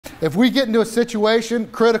if we get into a situation,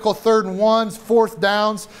 critical 3rd and 1s, 4th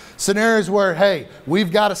downs, scenarios where, hey,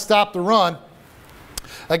 we've got to stop the run,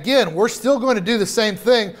 again, we're still going to do the same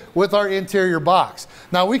thing with our interior box.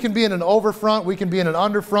 Now, we can be in an over front, we can be in an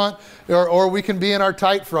under front, or we can be in our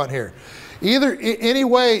tight front here. Any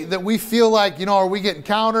way that we feel like, you know, are we getting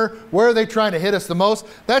counter? Where are they trying to hit us the most?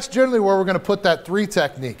 That's generally where we're going to put that 3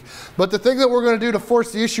 technique. But the thing that we're going to do to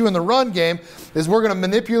force the issue in the run game is we're going to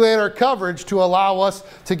manipulate our coverage to allow us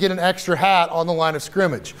to get an extra hat on the line of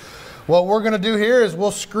scrimmage. What we're going to do here is we'll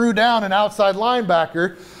screw down an outside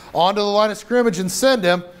linebacker onto the line of scrimmage and send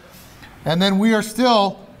him, and then we are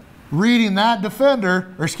still reading that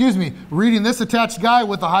defender, or excuse me, reading this attached guy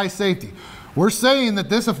with a high safety. We're saying that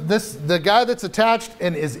the guy that's attached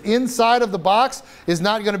and is inside of the box is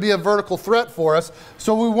not going to be a vertical threat for us,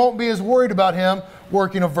 so we won't be as worried about him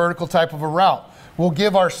working a vertical type of a route. We'll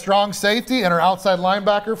give our strong safety and our outside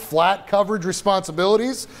linebacker flat coverage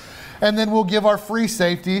responsibilities, and then we'll give our free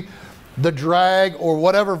safety the drag or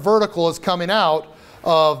whatever vertical is coming out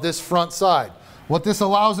of this front side. What this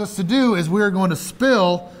allows us to do is we're going to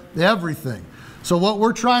spill everything. So what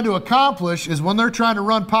we're trying to accomplish is when they're trying to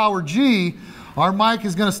run power G, our Mike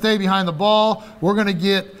is going to stay behind the ball. We're going to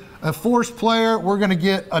get a force player. We're going to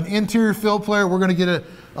get an interior field player. We're going to get an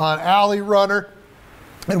alley runner.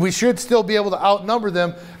 And we should still be able to outnumber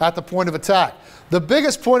them at the point of attack. The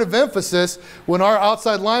biggest point of emphasis when our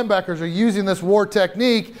outside linebackers are using this war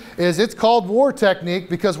technique is it's called war technique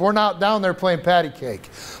because we're not down there playing patty cake.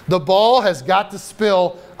 The ball has got to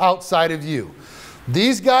spill outside of you.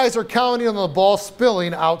 These guys are counting on the ball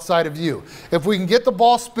spilling outside of you. If we can get the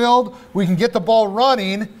ball spilled, we can get the ball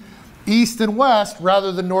running east and west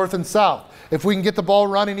rather than north and south. If we can get the ball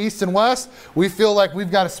running east and west, we feel like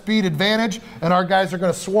we've got a speed advantage and our guys are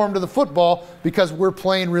going to swarm to the football because we're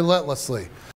playing relentlessly.